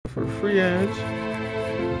for free edge.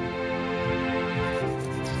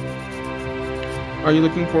 Are you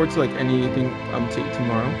looking forward to like anything to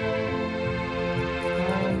tomorrow?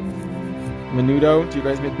 Menudo? Do you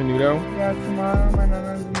guys make menudo? Yeah, tomorrow my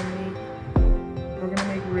nana's we're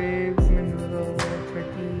gonna make ribs, menudo,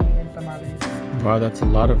 turkey, and tamales. Wow, that's a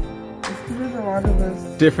lot of It's because there's a lot of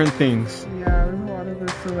us. different things. Yeah, there's a lot of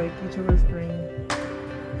us, so like each of us bring.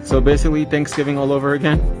 So basically Thanksgiving all over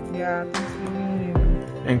again? Yeah,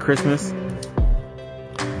 Thanksgiving And Christmas? We're gonna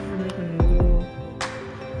make menudo.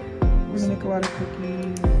 We're gonna make a lot of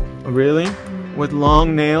cookies. Really? With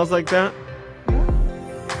long nails like that?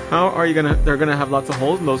 How are you gonna, they're gonna have lots of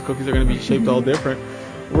holes and those cookies are gonna be shaped all different.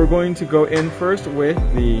 We're going to go in first with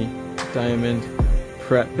the diamond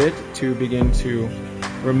prep bit to begin to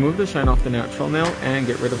remove the shine off the natural nail and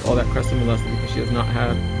get rid of all that crusty molested because she has not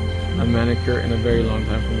had a manicure in a very long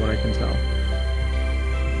time from what I can tell.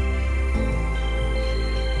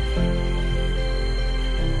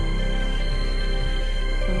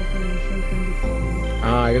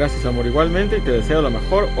 Ah, gracias amor, igualmente y te deseo lo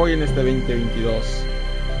mejor hoy en este 2022.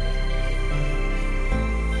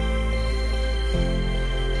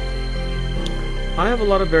 I have a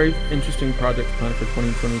lot of very interesting projects planned for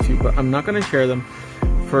 2022, but I'm not going to share them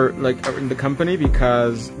for like in the company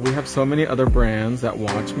because we have so many other brands that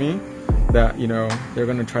watch me that, you know, they're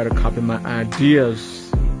going to try to copy my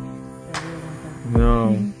ideas.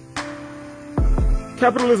 No.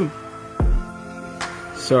 Capitalism.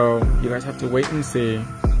 So you guys have to wait and see.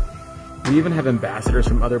 We even have ambassadors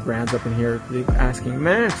from other brands up in here asking,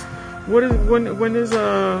 Max, when is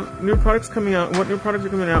new products coming out? What new products are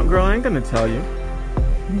coming out? Girl, I ain't gonna tell you.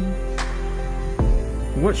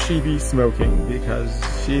 What she be smoking because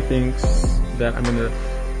she thinks that I'm gonna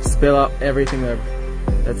spill out everything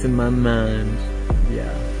that's in my mind.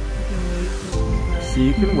 Yeah. So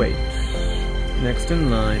you can wait. Next in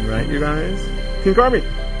line, right, you guys? King Carmi.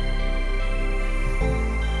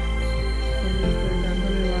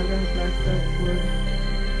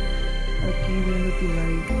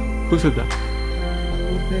 Who said that?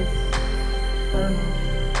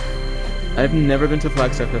 I've never been to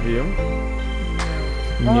Flagstaff, have you?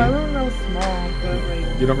 Oh, I remember I was small, but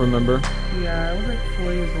like... You don't remember? Yeah, I was like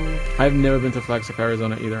 4 years old. I've never been to Flagstaff,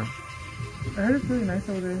 Arizona either. I heard it's really nice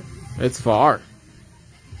over there. It's far.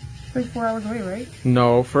 It's like 4 hours away, right?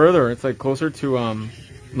 No, further. It's like closer to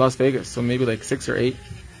Las Vegas, so maybe like 6 or 8.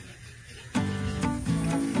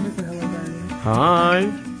 Hi.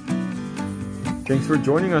 Thanks for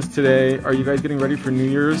joining us today. Are you guys getting ready for New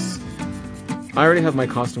Year's? I already have my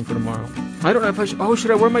costume for tomorrow. I don't know if I should... Oh, should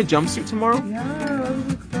I wear my jumpsuit tomorrow? Yeah, that would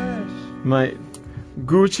look fresh. My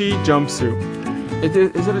Gucci jumpsuit. Is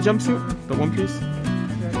it a jumpsuit? The one piece?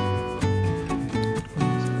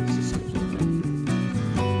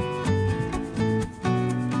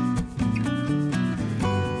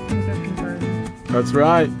 That's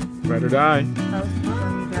right. Ride or die.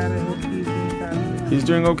 He's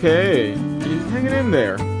doing okay. He's hanging in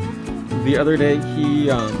there. The other day he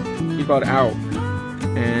got out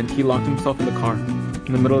and he locked himself in the car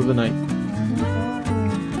in the middle of the night.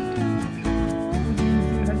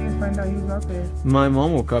 How did you find out he was out there? My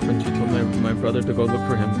mom woke up and she told my brother to go look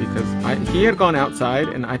for him because he had gone outside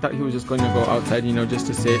and I thought he was just going to go outside, you know, just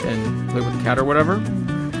to sit and play with the cat or whatever.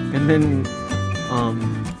 And then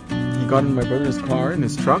he got in my brother's car, in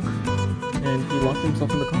his truck, and he locked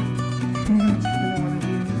himself in the car.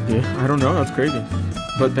 Yeah, I don't know, that's crazy.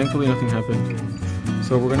 But thankfully nothing happened.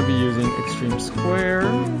 So we're going to be using Extreme Square.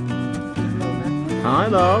 Hi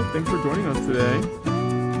love, thanks for joining us today.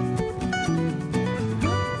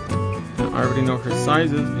 And I already know her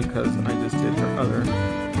sizes because I just did her other.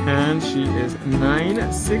 And she is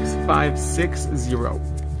 96560.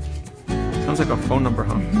 Sounds like a phone number,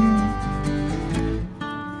 huh?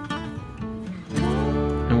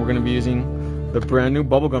 And we're going to be using the brand new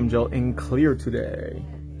bubblegum gel in clear today.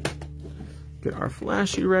 Get our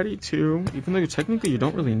flashy ready too, even though technically you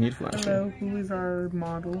don't really need flashy. Hello, who is our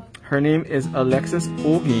model? Her name is Alexis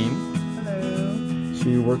Olguin. Hello.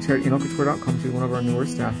 She works here at enocouture.com. She's one of our newer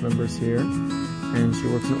staff members here. And she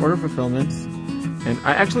works in order fulfillment. And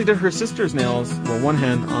I actually did her sister's nails, well, one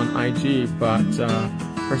hand on IG, but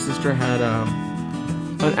her sister had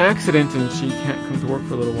an accident and she can't come to work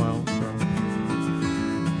for a little while. So.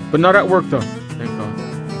 But not at work though, thank God.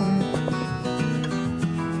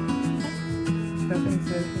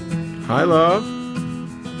 Hi love.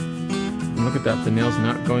 And look at that, the nail's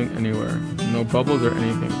not going anywhere. No bubbles or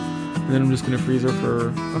anything. And then I'm just gonna freeze her for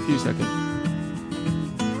a few seconds.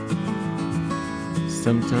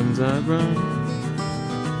 Sometimes I run,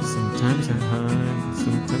 sometimes I hide,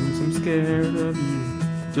 sometimes I'm scared of you.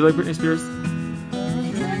 Do you like Britney Spears?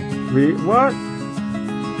 What? What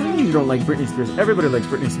do you mean you don't like Britney Spears? Everybody likes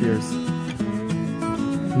Britney Spears.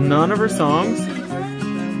 None of her songs?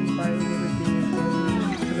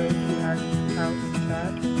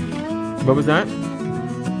 What was that? He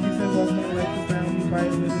said, welcome to Lexus Family by a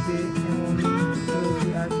little bit and only those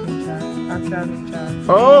who act out of chat.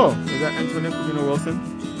 Oh! Is that Antoinette Fugino Wilson?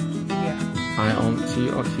 Yeah.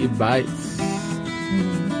 She bites.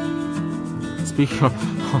 Speaking of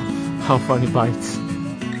how funny bites.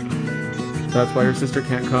 That's why her sister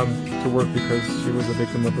can't come to work because she was a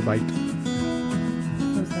victim of a bite.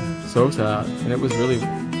 So sad. And it was really...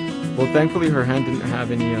 Well, thankfully her hand didn't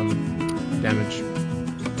have any damage.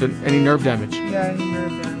 Any nerve damage. Yeah, any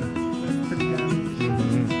nerve damage. That's pretty damaged.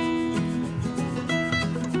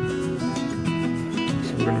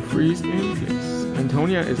 So we're going to freeze in place.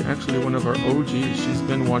 Antonia is actually one of our OGs. She's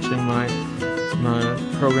been watching my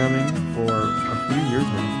programming for a few years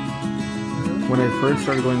now. When I first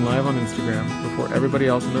started going live on Instagram, before everybody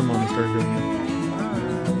else and their mom started doing it.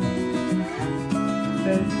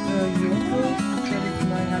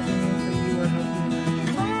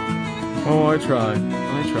 Oh, I try.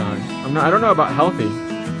 I don't know about healthy,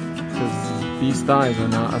 because these thighs are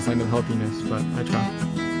not a sign of healthiness, but I try.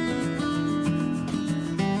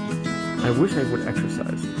 I wish I would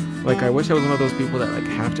exercise. Like, I wish I was one of those people that like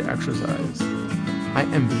have to exercise. I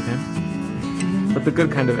envy them, but the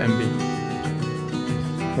good kind of envy.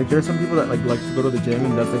 Like, there are some people that like to go to the gym,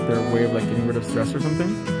 and that's like their way of like getting rid of stress or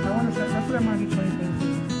something. That's what I'm gonna be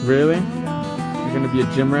 2022. Really? You're gonna be a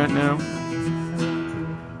gym rat now?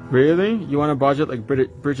 Really? You want a budget like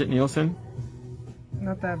Bridget Nielsen?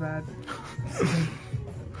 Not that bad.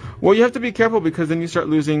 Well, you have to be careful because then you start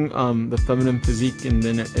losing the feminine physique, and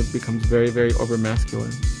then it becomes very, very over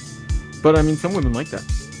masculine. But I mean, some women like that.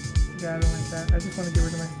 Yeah, I don't like that. I just want to get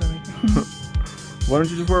rid of my stomach. Why don't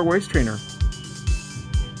you just wear a waist trainer?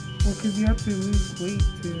 Well, because you have to lose weight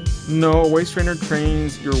too. No, a waist trainer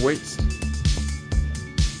trains your waist.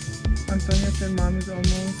 Antonia said mom is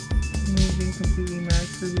almost moved in completely mad.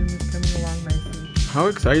 Her room is coming along nicely. How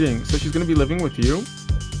exciting. So she's going to be living with you?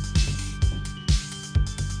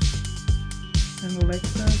 And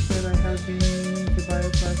Alexa said I have been meaning to buy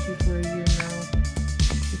a plushie for a year now.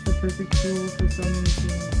 It's the perfect tool for so many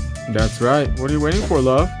things. That's right. What are you waiting for,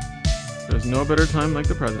 love? There's no better time like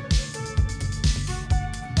the present.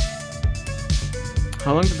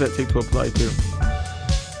 How long did that take to apply to?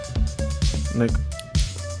 Like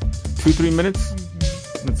 2-3 minutes?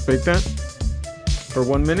 Let's bake that for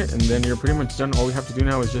 1 minute, and then you're pretty much done. All we have to do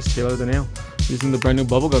now is just tailor the nail using the brand new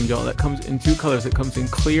bubblegum gel that comes in 2 colors. It comes in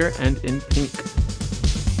clear and in pink.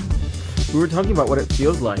 We were talking about what it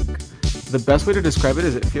feels like. The best way to describe it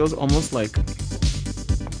is it feels almost like,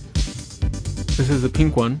 this is the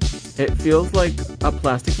pink one, it feels like a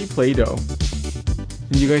plasticky Play-Doh.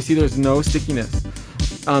 And you guys see there's no stickiness.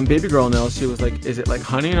 Baby girl nail, she was like, is it like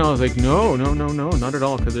honey? And I was like, no, not at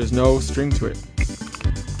all, because there's no string to it.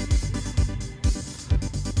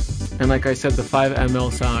 And like I said, the 5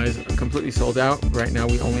 ml size completely sold out. Right now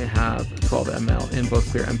we only have 12 ml in both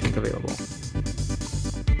clear and pink available.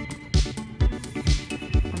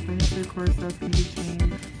 The corsets can be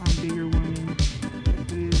changed on bigger women.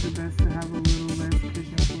 It is the best to have a little less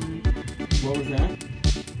cushion for it. What was that?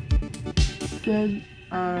 Said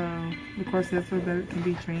the corsets are better to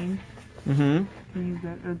be trained.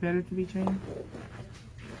 Are better to be trained.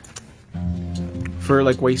 For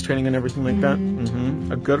like waist training and everything like that?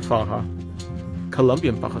 A good faja.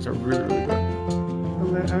 Colombian fajas are really, really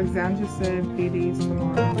good. Alexandra said payday's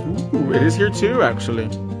tomorrow. Ooh, it is here too, actually.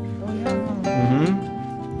 Oh yeah.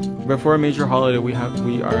 Before a major holiday, we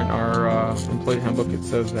are in our employee handbook. It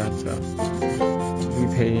says that we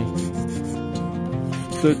pay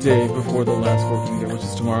the day before the last working day, which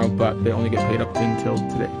is tomorrow, but they only get paid up until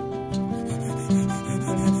today.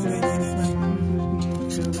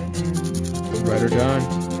 Ride or die.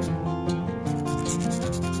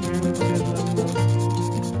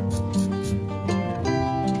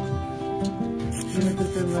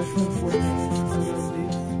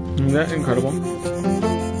 Isn't that incredible?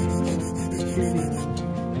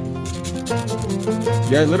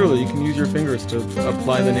 Yeah, literally, you can use your fingers to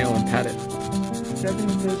apply the nail and pat it.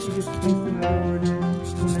 Stephanie said she just placed another order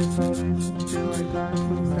when I saw this bill I got, so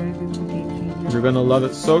excited to get. You're gonna love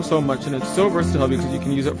it so much, and it's so versatile because you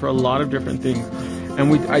can use it for a lot of different things.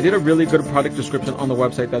 And I did a really good product description on the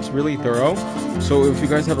website that's really thorough. So if you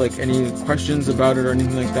guys have like any questions about it or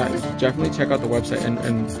anything like that, definitely check out the website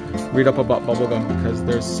and read up about bubblegum because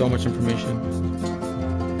there's so much information.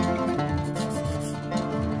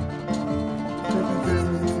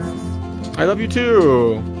 I love you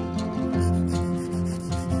too.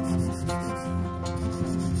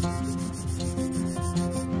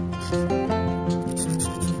 Is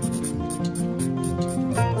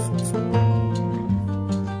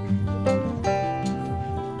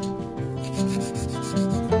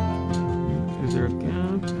there a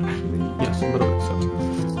gap? Actually, yes, a little bit so.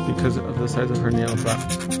 Because of the size of her nail, but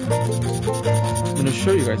I'm going to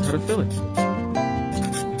show you guys how to fill it.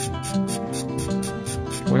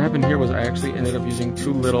 What happened here was I actually ended up using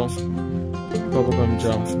too little bubblegum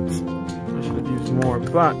gel. I should have used more,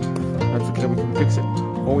 but that's okay, we can fix it.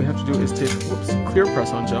 All we have to do is take, clear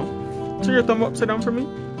press on gel. Turn your thumb upside down for me.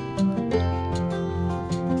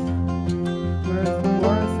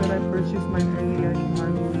 Laura said I purchased mine earlier in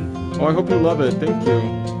Marley. Oh, I hope you love it. Thank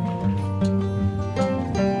you.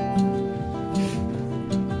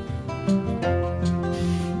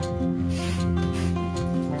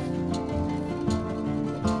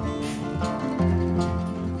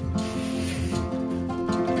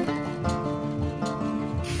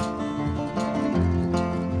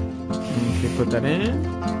 Put that in.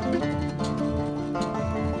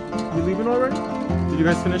 You leaving already? Did you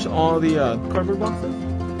guys finish all the cardboard boxes?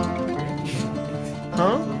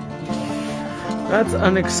 Huh? That's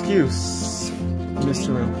an excuse,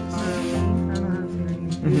 Mr. Reynolds.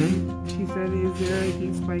 She said, is there a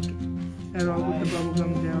heat spike at all with the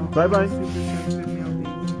bubblegum gel? Bye bye.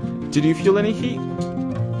 Did you feel any heat?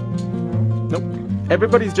 Nope.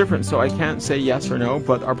 Everybody's different, so I can't say yes or no,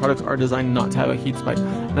 but our products are designed not to have a heat spike.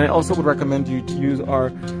 And I also would recommend you to use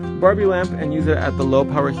our Barbie lamp and use it at the low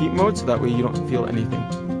power heat mode, so that way you don't feel anything,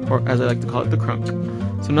 or as I like to call it, the crunk.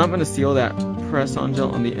 So now I'm going to seal that press-on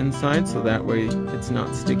gel on the inside, so that way it's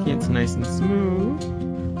not sticky, it's nice and smooth.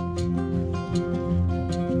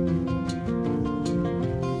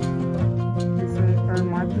 Our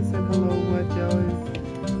Martha said hello, what gel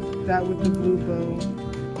is that with the blue bow?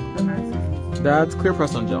 That's clear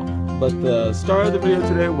press-on gel, but the star of the video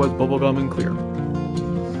today was bubblegum and clear.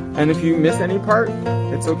 And if you miss any part,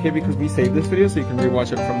 it's okay because we saved this video so you can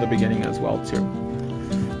rewatch it from the beginning as well too.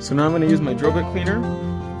 So now I'm going to use my drill bit cleaner.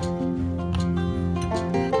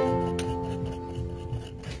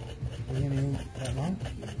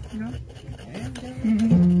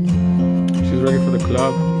 She's ready for the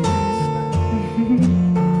club.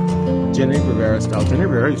 Jenny Rivera style. Jenny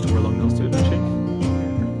Rivera used to wear long nails too, didn't she?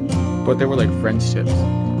 But they were like French tips.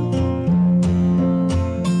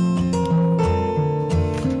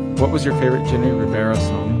 What was your favorite Jenny Rivera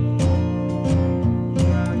song?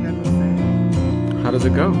 How does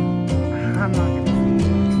it go? I'm not gonna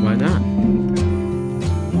sing. Why not?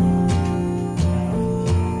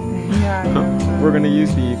 Yeah. We're gonna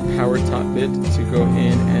use the power top bit to go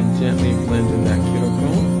in and gently blend in that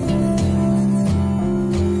cuticle.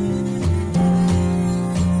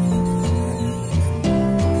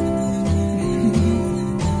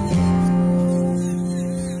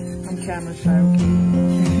 Camera shy, okay?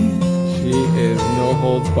 She is no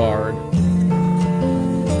holds barred.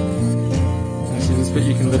 And see this bit,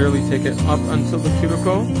 you can literally take it up until the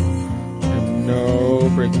cuticle and no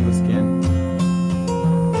breaking the skin.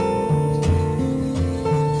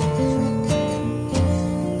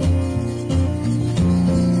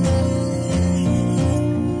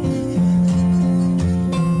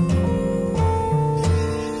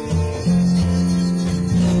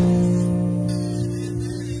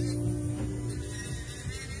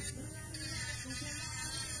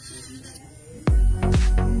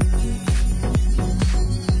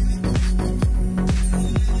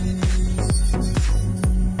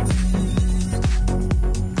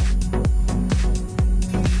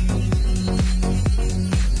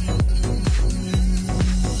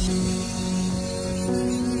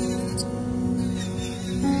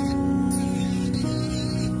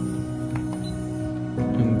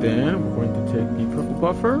 Then we're going to take the purple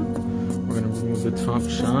buffer, we're going to remove the top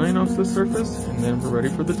shine off the surface, and then we're ready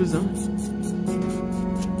for the design.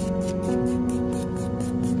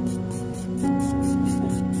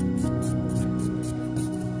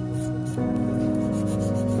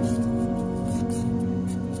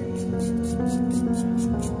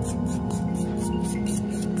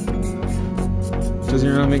 Does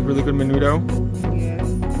your mom make really good menudo? Yes.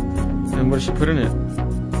 And what does she put in it?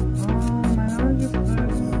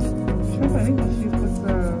 I think she puts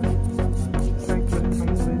just like what it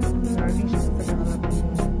comes with. I think she puts like a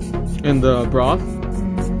jalapeno. In the broth?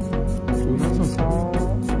 Mm-hmm. Ooh, that sounds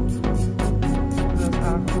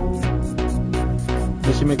good.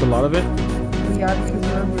 Does she make a lot of it? Yeah, because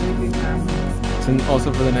we're a really big family. And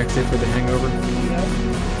also for the next day for the hangover? Yep.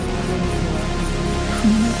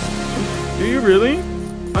 Do you really?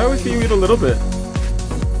 I always see you eat a little bit.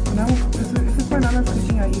 No, if it's my Nana's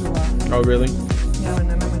cooking, I eat a lot. Oh, really? Yeah, my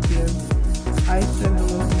Nana Matias. I said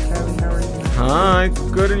hello to Kelly. How are you? It's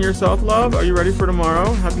good. And yourself, love? Are you ready for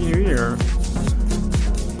tomorrow? Happy New Year.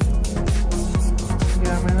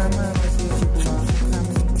 Yeah, my mama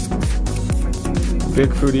Big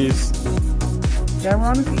foodies. Yeah, we're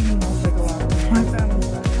honestly eating most like a lot of my family's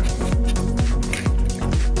back.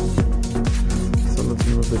 So let's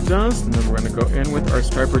remove the dust, and then we're going to go in with our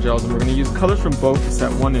striper gels, and we're going to use colors from both set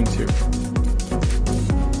 1 and 2.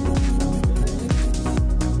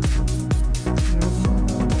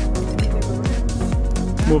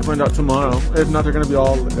 We'll find out tomorrow. If not, they're going to be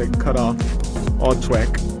all like cut off, all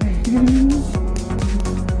chweck.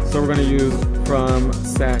 So we're going to use from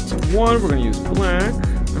set 1, we're going to use black,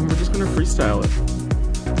 and we're just going to freestyle it.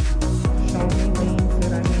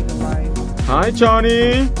 Hi,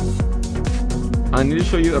 Johnny! I need to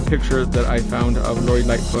show you a picture that I found of Lori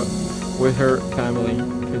Lightfoot with her family.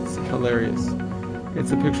 It's hilarious.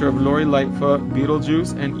 It's a picture of Lori Lightfoot,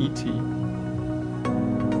 Beetlejuice, and E.T.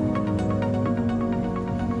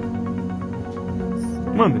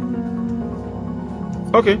 Monday.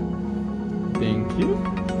 Okay. Thank you.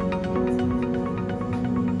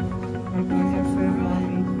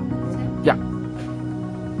 Yeah.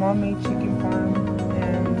 Mom made chicken parm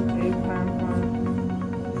and eggplant parm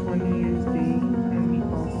for New Year's Day and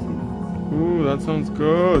meatball soup. Ooh, that sounds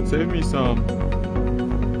good. Save me some.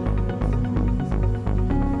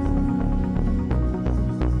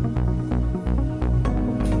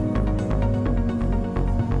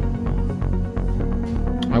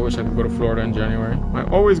 I wish I could go to Florida in January. I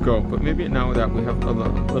always go, but maybe now that we have a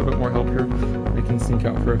little bit more help here, I can sneak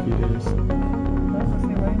out for a few days.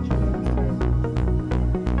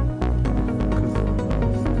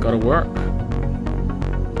 Gotta work.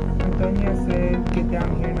 Antonia said, get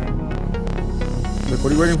down here and I will. Look,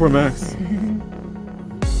 what are you waiting for, Max?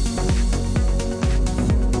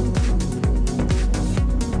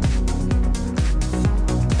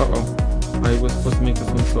 Uh-oh. I was supposed to make this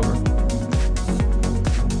one silver.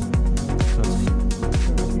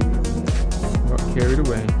 Got carried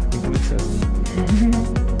away. I think what it says.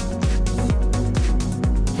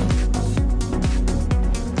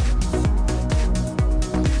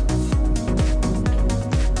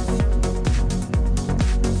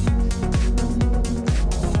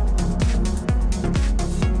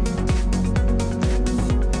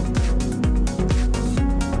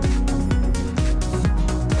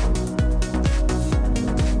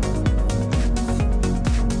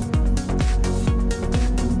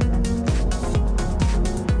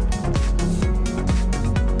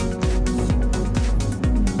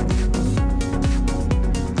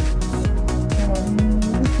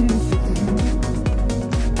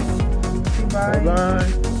 Bye.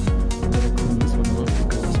 This one will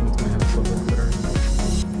because this one's gonna have silver glitter.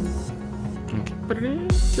 Okay, put it in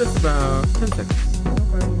just about 10 seconds.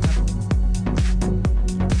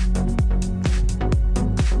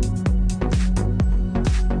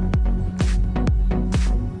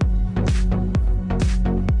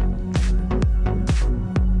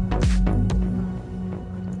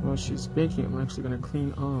 While she's baking, I'm actually gonna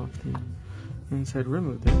clean off the inside rim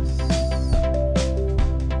of this.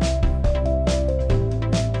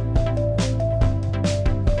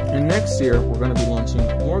 And next year, we're going to be launching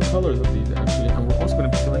more colors of these actually, and we're also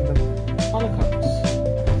going to be filling them on the cups.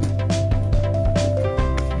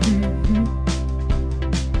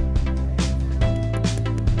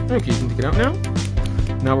 Okay, you can take it out now.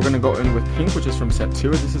 Now we're going to go in with pink, which is from set 2.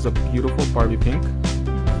 This is a beautiful Barbie pink.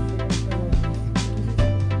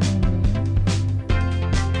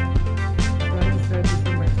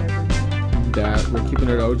 That we're keeping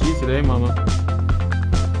it OG today, Mama.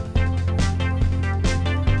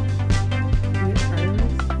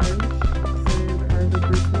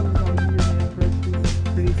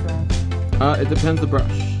 It depends the brush.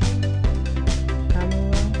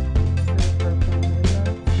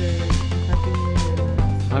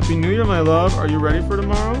 Happy New Year, my love. Are you ready for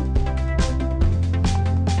tomorrow? I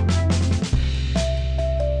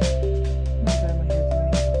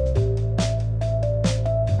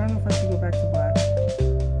don't know if I should go back to black.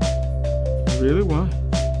 Really? Why? I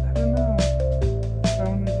don't know. If I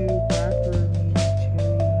want to do black or maybe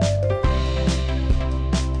cherry.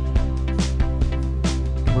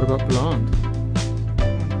 What about blonde?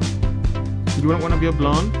 You don't want to be a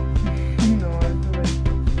blonde? No, I feel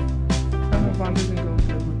like blonde doesn't go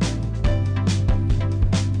good with me.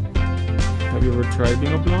 Have you ever tried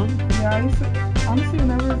being a blonde? Yeah, I used to, honestly,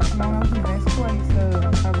 when I was in high school, I used to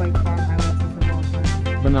have like blonde highlights for a long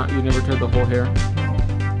time. But not, you never tried the whole hair? No.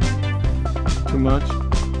 Too much? I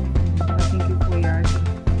think it's way arty.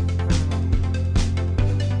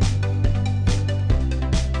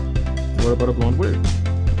 What about a blonde wig?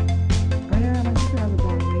 Oh yeah, my sister has a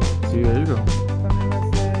blonde wig. See, there you go.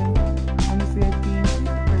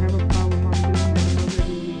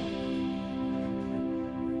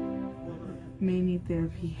 need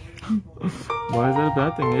therapy. Why is that a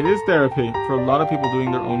bad thing? It is therapy. For a lot of people,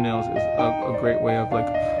 doing their own nails is a great way of like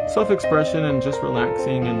self-expression and just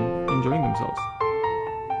relaxing and enjoying themselves.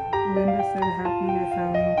 Linda said, happy you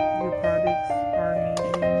found your products are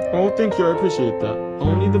amazing. Oh, thank you. I appreciate that.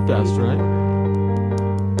 Only the best, right?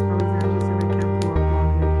 Alexandra said, I can't pull off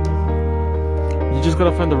blonde hair. You just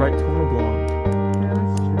gotta find the right tone of blonde. Yeah,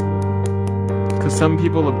 that's true. Because some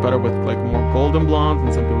people look better with like more golden blondes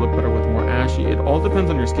and some people look better with more ashy. It all depends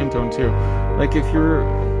on your skin tone too. Like if you're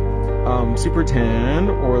super tan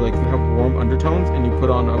or like you have warm undertones and you put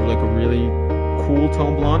on like a really cool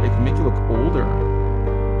tone blonde, it can make you look older.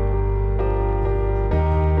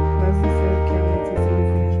 Leslie said, can't wait to see the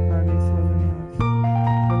finished products of the nails.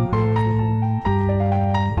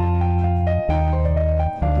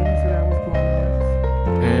 Okay, so that was blonde nails.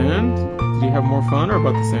 And did you have more fun or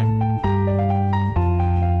about the same?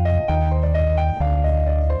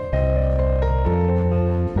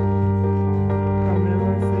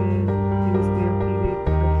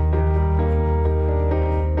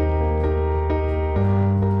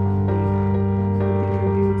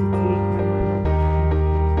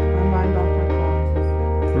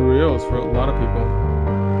 For a lot of people.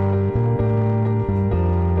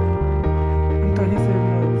 I thought he said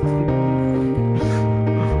no, it was a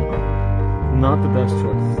Not the best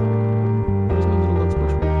choice. There's no little lens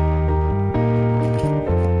brush.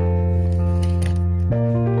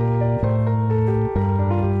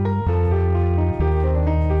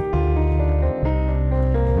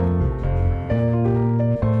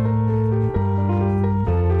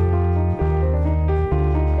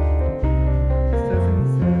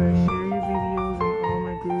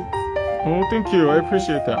 Oh, thank you. I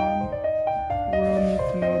appreciate that. The world needs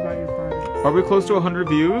to know about your products. Are we close to 100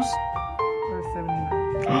 views? 79.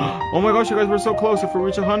 Oh my gosh, you guys, we're so close. If we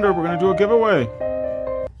reach 100, we're going to do a giveaway.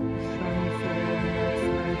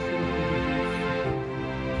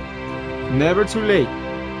 Never too late.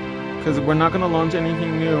 Because we're not going to launch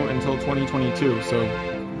anything new until 2022. So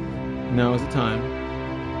now is the time.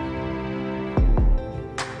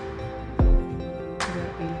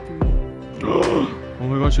 Oh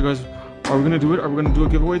my gosh, you guys. Are we gonna do it? Are we gonna do a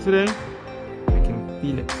giveaway today? I can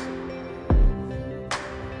feel it.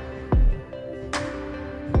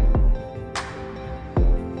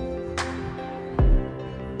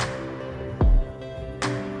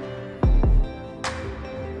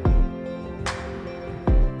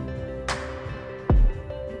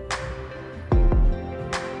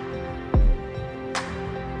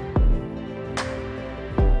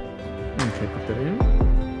 Okay, put that in.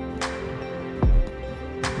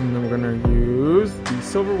 And then we're gonna use the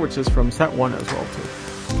silver, which is from set 1 as well,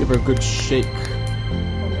 to give her a good shake.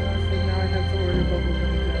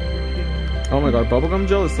 Oh my god, bubblegum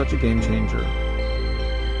gel is such a game changer.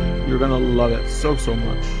 You're gonna love it so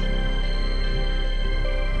much.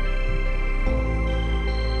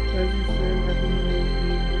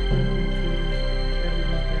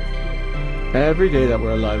 Every day that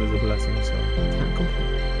we're alive is a blessing, so can't complain.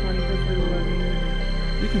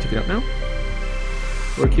 You can take it out now.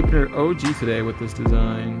 We're keeping it OG today with this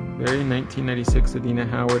design. Very 1996 Adina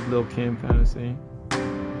Howard Lil Kim fantasy.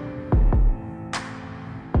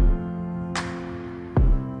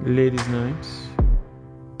 Ladies' night.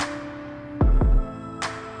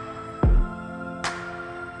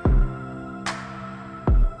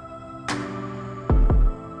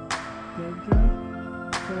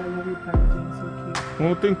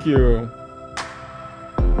 Oh, thank you.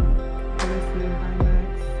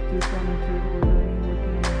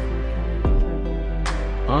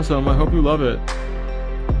 Awesome, I hope you love it.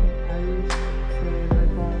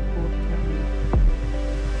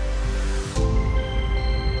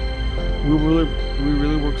 We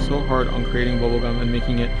really worked so hard on creating bubblegum and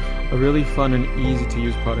making it a really fun and easy to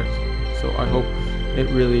use product. So I hope it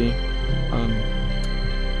really,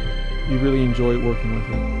 you really enjoy working with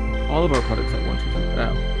it. All of our products at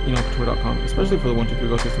 123couture.com, especially for the 123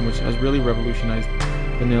 Go system, which has really revolutionized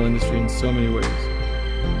the nail industry in so many ways.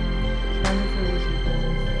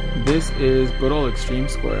 This is good old Extreme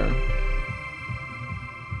Square.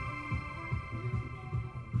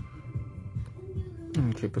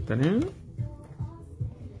 Okay, put that in.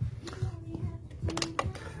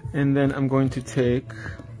 And then I'm going to take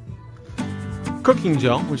cooking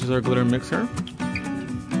gel, which is our glitter mixer.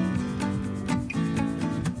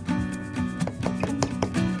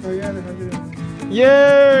 Oh yeah, the 100.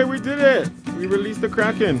 Yay! We did it! We released the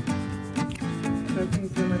Kraken.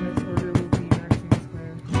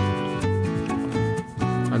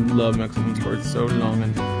 I love Mexican Square. It's so long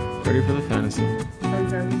and ready for the fantasy.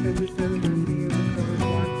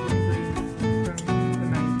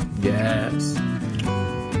 Yes.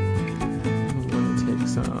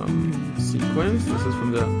 some sequins. This is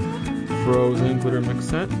from the Frozen glitter mix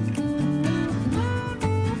set.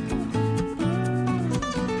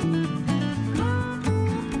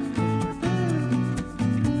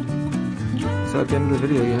 So at the end of the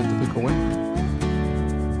video, you have to pick a winner.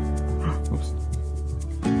 Oops.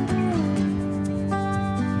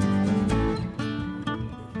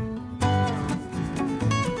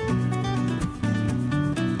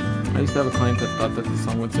 I used to have a client that thought that the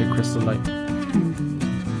song would say Crystal Light.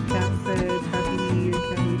 Kat said, Happy New Year,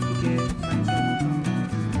 can't wait to get my double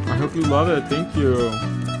song. I hope you love it. Thank you.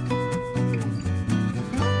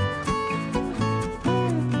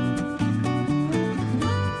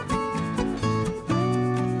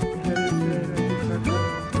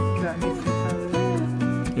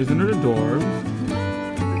 Isn't it adorable?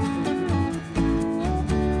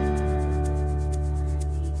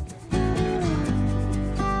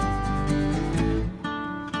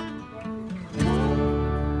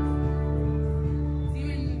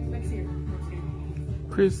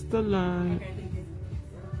 Crystalline.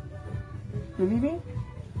 You're leaving?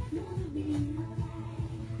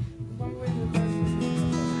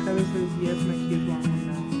 Heather says, yes, my kids want one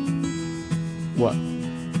now. What?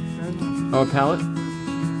 Oh, a palette?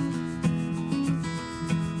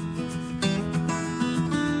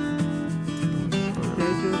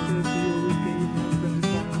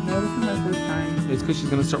 It's because she's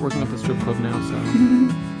going to start working at the strip club now, so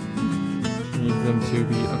she needs them to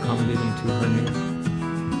be accommodating to her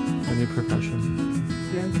new profession.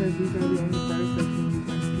 Jan says these are the only products that can use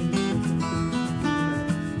my skin so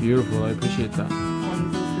sensitive. Beautiful, I appreciate that.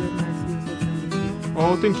 Said,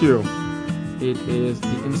 oh, thank you. It is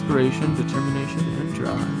the inspiration, determination, and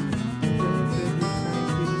drive.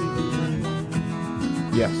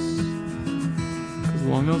 Yes. Because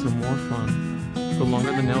long nails are more fun. The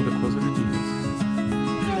longer the nail, the closer the genius.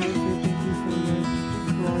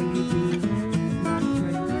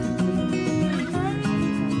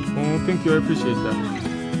 Oh, thank you. I appreciate that.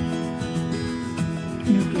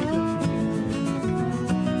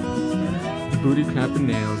 Booty clapping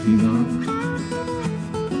nails, you know.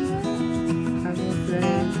 I just did my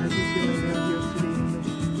nails yesterday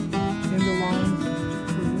in the lawns.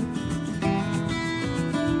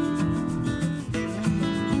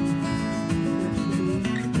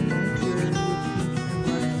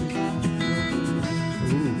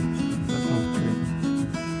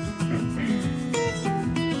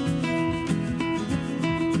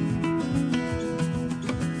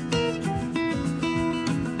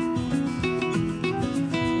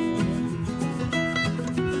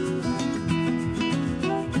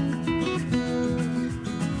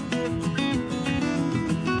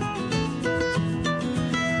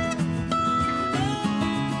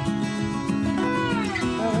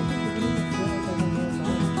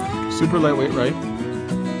 Super lightweight, right?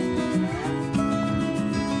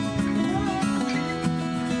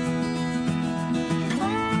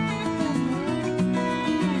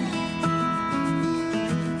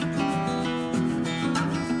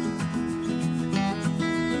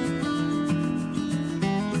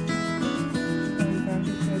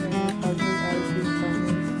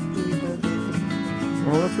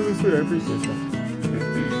 Oh, that's really sweet. I appreciate that.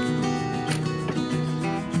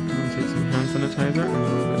 Take some hand sanitizer and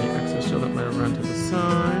remove any excess gel that might have run to the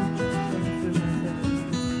side.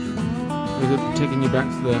 Is it taking you back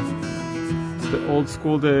to the old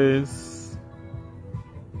school days?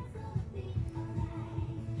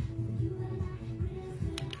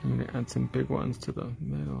 I'm going to add some big ones to the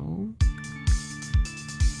middle.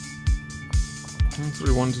 That's what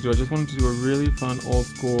we wanted to do. I just wanted to do a really fun old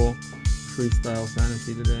school freestyle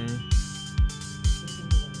fantasy today.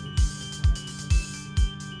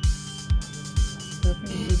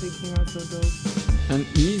 They came out so dope. And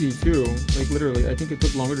easy too. Like literally, I think it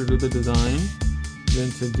took longer to do the design than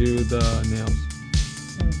to do the nails.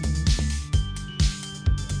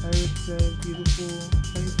 I would say beautiful.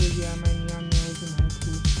 I would say, yeah, my neon nails in high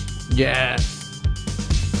school. Yes.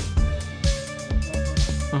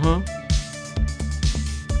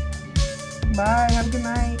 Bye. Have a good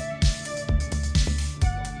night.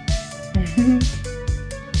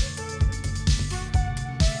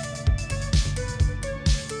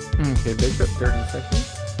 Okay, bake up 30 seconds.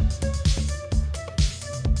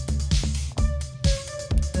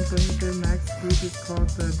 And so he said Max group is called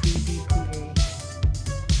the BBPA.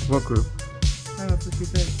 What group? I don't know what she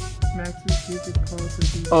said. Max's group is called the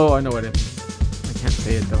BBPA. Oh, I know what it means. I can't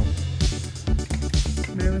say it though.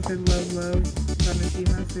 Marilyn said love, love.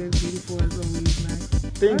 Valentina said beautiful as always, Max.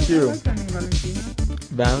 Thank you. I like that name, Valentina.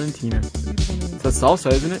 Valentina. Beautiful name. It's a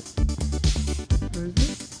salsa, isn't it? What is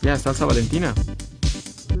it? Yeah, salsa Valentina.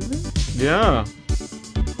 Really? Yeah.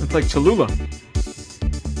 It's like Cholula.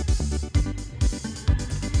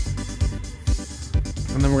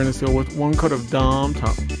 And then we're gonna seal with 1 coat of Dom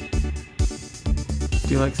Top. Do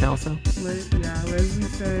you like salsa? Yeah, Leslie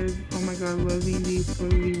says, oh my god, loving these,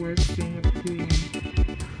 totally worth staying up to 2 a.m.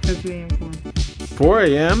 That's 2 a.m. for. 4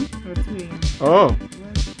 a.m.? Oh, 2 a.m. Oh.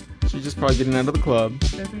 What? She's just probably getting out of the club.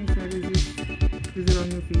 Stephanie said, is it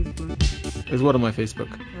on your Facebook? Is what on my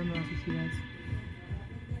Facebook? I don't know if she has.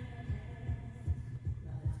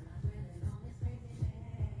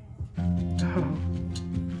 Oh.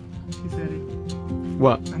 She said it.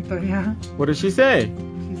 What? Antonia. What did she say?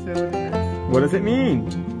 She said what it is. What does it mean?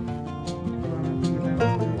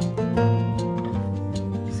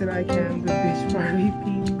 She said, I can, the bitch Barbie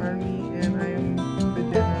Pink Army, and I am the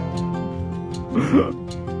general.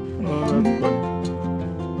 Oh, that's funny.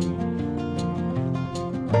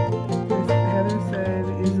 Heather said,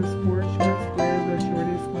 is the sport short square the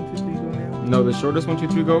shortest 1, 2, 3 go now? No, the shortest 1, 2,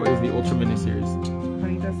 3 go is the Ultra Mini Series.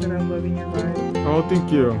 Juanita said, I'm loving your vibe. Oh,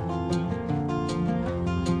 thank you.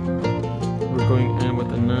 We're going in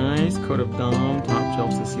with a nice coat of Dom Top Gel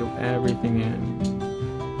to seal everything in.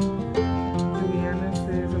 Juliana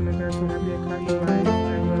says, oh my god, so happy I caught you guys. I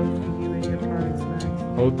love tequila and product snacks.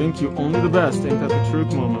 Oh, thank you. Only the best. Ain't that the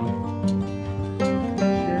truth, Mama?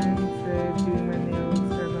 Sharon said, doing my nails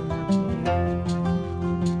as I'm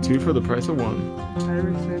watching 2 for the price of 1. you.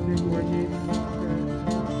 Iris said, you're gorgeous.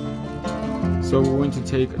 So we're going to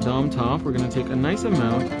take Dom Top. We're going to take a nice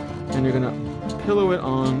amount, and you're going to pillow it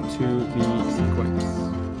onto the sequence.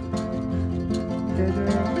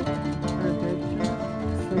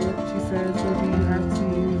 So she says, so do you have to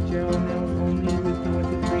use gel nails only with the 1,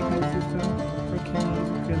 2, 3 go system, or can you use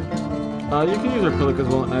acrylic as well? You can use acrylic as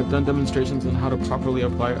well, and I've done demonstrations on how to properly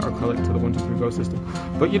apply acrylic to the 1, 2, 3 go system.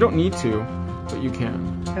 But you don't need to, but you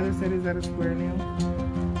can. Heather said, is that a square nail?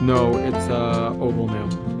 No, it's a oval nail.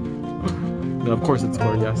 No, of course it's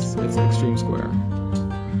square, yes. It's an extreme square.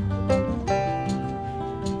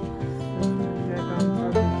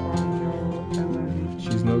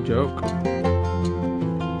 She's no joke.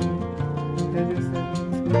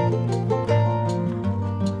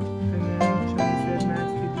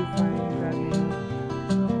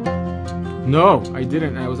 No, I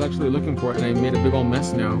didn't. I was actually looking for it, and I made a big old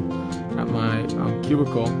mess now at my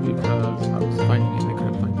cubicle because I was finding it and I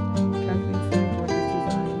couldn't find it.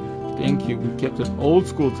 Thank you. We kept it old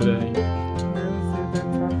school today.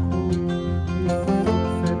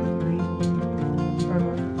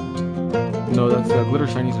 No, that's glitter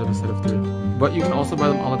shinies are the set of 3. But you can also buy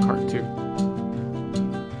them a la carte too.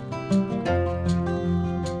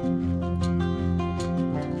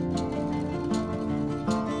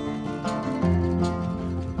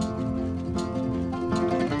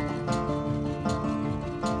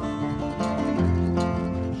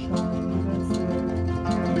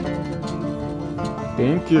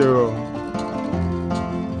 Thank you.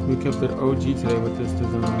 We kept it OG today with this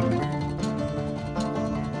design.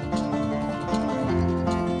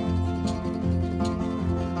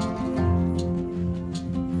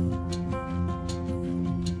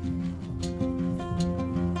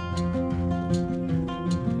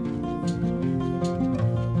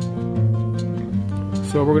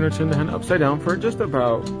 So we're going to turn the hand upside down for just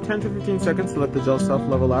about 10 to 15 seconds to let the gel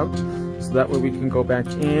self-level out. So that way we can go back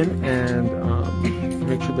in and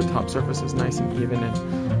make sure the top surface is nice and even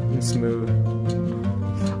and smooth.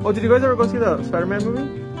 Oh, did you guys ever go see the Spider-Man movie?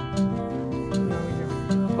 No, we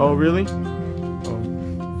didn't. Oh, really? Oh.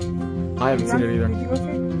 I haven't seen it either. Did you go see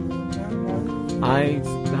it? I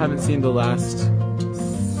haven't seen the last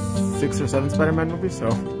 6 or 7 Spider-Man movies, so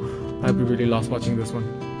I'd be really lost watching this one.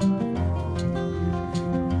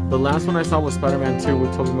 The last one I saw was Spider-Man 2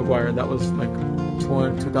 with Tobey Maguire. That was like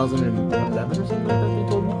 2011 or something like that, they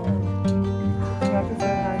told me.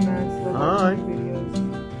 Hi.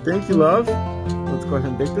 Thank you, love. Let's go ahead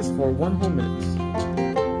and bake this for 1 whole minute.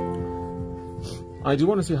 I do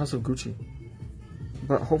want to see House of Gucci,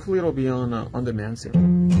 but hopefully it'll be on demand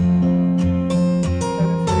soon.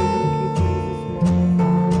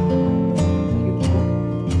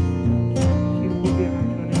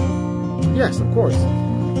 Yes, of course.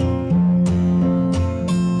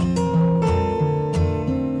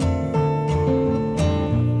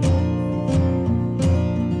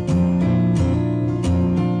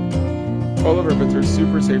 All of our bits are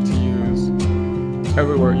super safe to use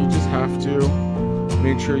everywhere. You just have to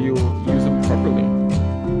make sure you use them properly.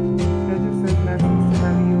 That just says Max needs to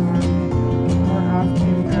have you on more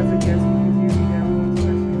often as a guest because you read everyone's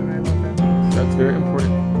questions and I love that. That's very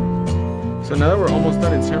important. So now that we're almost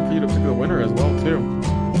done, it's time for you to pick the winner as well too.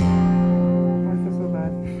 I feel so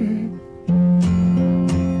bad.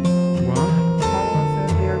 What? Mama said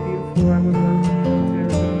they are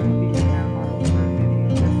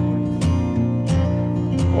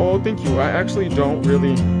thank you. I actually don't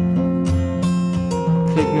really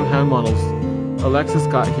take new hand models. Alexis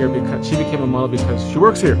got here because she became a model because she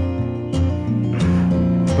works here.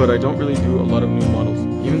 But I don't really do a lot of new models.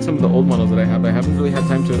 Even some of the old models that I haven't really had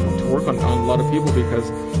time to work on a lot of people because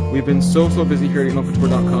we've been so busy here at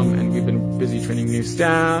EnoCouture.com, and we've been busy training new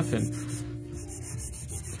staff and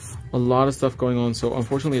a lot of stuff going on. So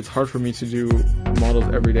unfortunately it's hard for me to do models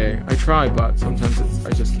every day. I try, but sometimes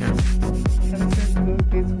I just can't.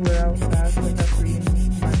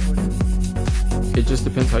 It just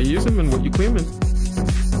depends how you use them and what you clean them in.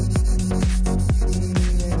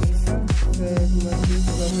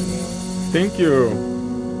 Thank you.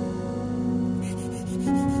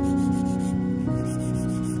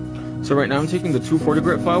 So right now I'm taking the 240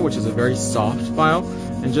 grit file, which is a very soft file,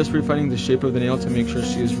 and just refining the shape of the nail to make sure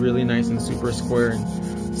she is really nice and super square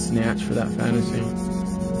and snatch for that fantasy.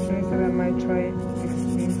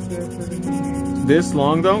 This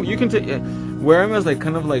long though, you can wear them as like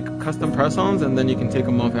kind of like custom press-ons, and then you can take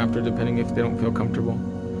them off after depending if they don't feel comfortable.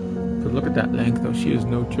 But look at that length though, she is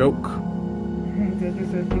no joke.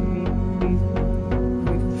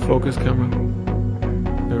 Focus camera.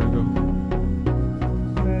 There we go.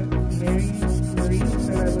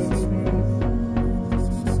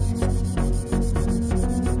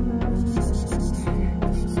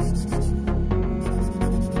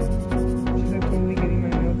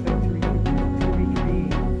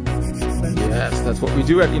 Yes, that's what we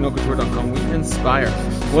do at EnoCouture.com. We inspire.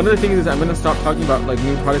 One of the things is I'm going to stop talking about like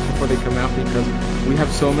new products before they come out, because we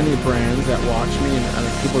have so many brands that watch me and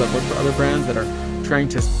other people that work for other brands that are trying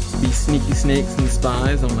to be sneaky snakes and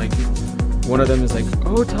spies. I'm like, one of them is like,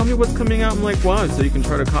 oh, tell me what's coming out. I'm like, why? So you can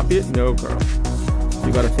try to copy it? No, girl.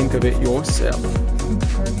 You got to think of it yourself.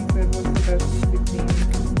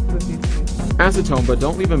 Acetone, but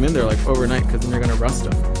don't leave them in there like overnight, because then you're going to rust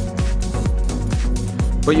them.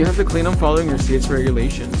 But you have to clean them following your CH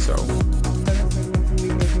regulations, so.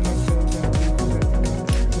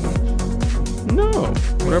 No,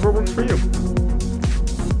 whatever works for you.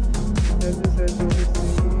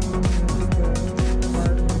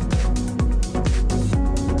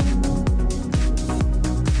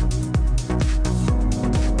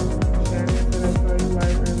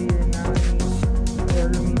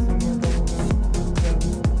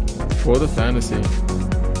 For the fantasy.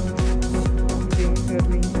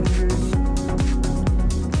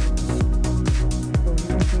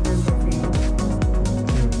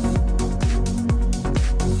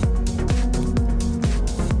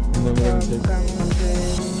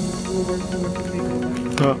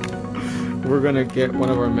 We're gonna get one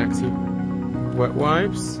of our Maxi wet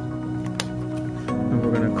wipes, and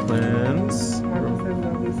we're gonna cleanse.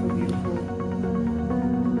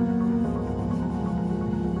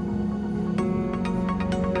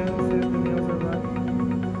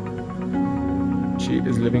 She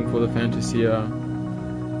is living for the Fantasia.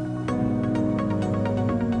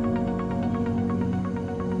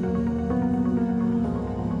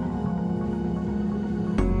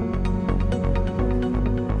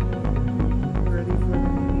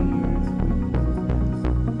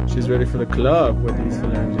 She's ready for the club with these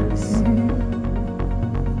phalanges.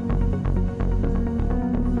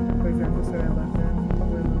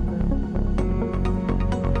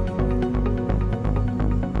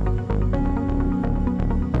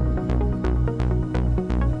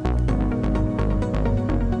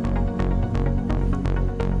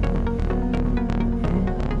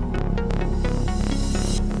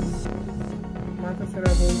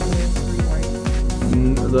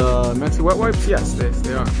 The Maxi wet wipes, yes,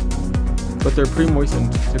 they are. But they're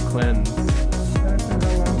pre-moistened to cleanse.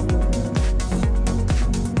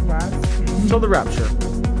 Until the rapture.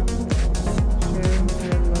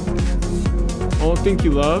 Oh, thank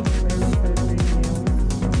you, love.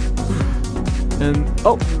 And,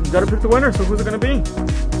 oh, gotta pick the winner, so who's it gonna be?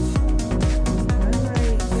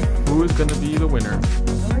 Who is gonna be the winner?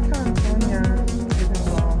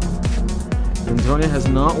 Antonia has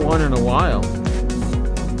not won in a while.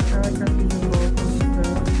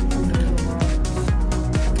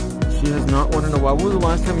 She has not won in a while. When was the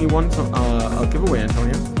last time you won some a giveaway,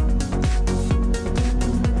 Antonia?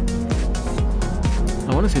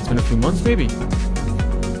 I want to say it's been a few months, maybe.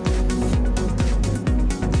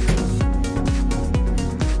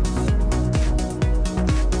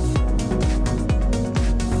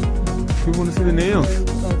 We want to see the nails.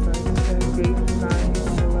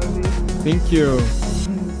 Thank you.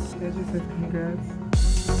 Congrats.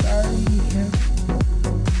 Sorry.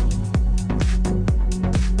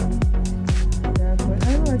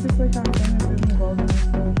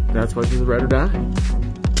 That's why she's a ride or die.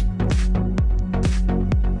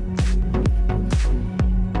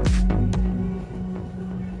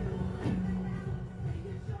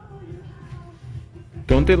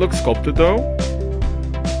 Don't they look sculpted though?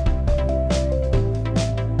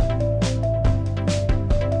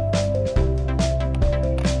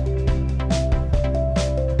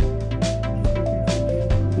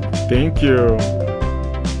 Thank you.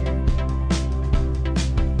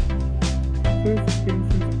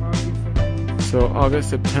 So August,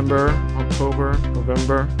 September, October,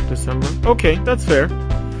 November, December. Okay, that's fair.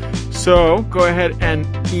 So go ahead and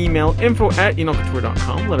email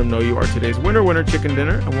info@enocouture.com. Let them know you are today's winner chicken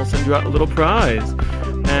dinner, and we'll send you out a little prize.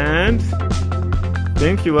 And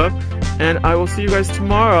thank you, love. And I will see you guys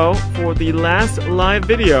tomorrow for the last live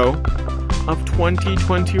video of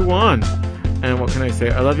 2021. And what can I say?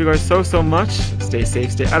 I love you guys so much. Stay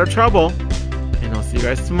safe, stay out of trouble. And I'll see you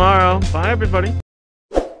guys tomorrow. Bye, everybody.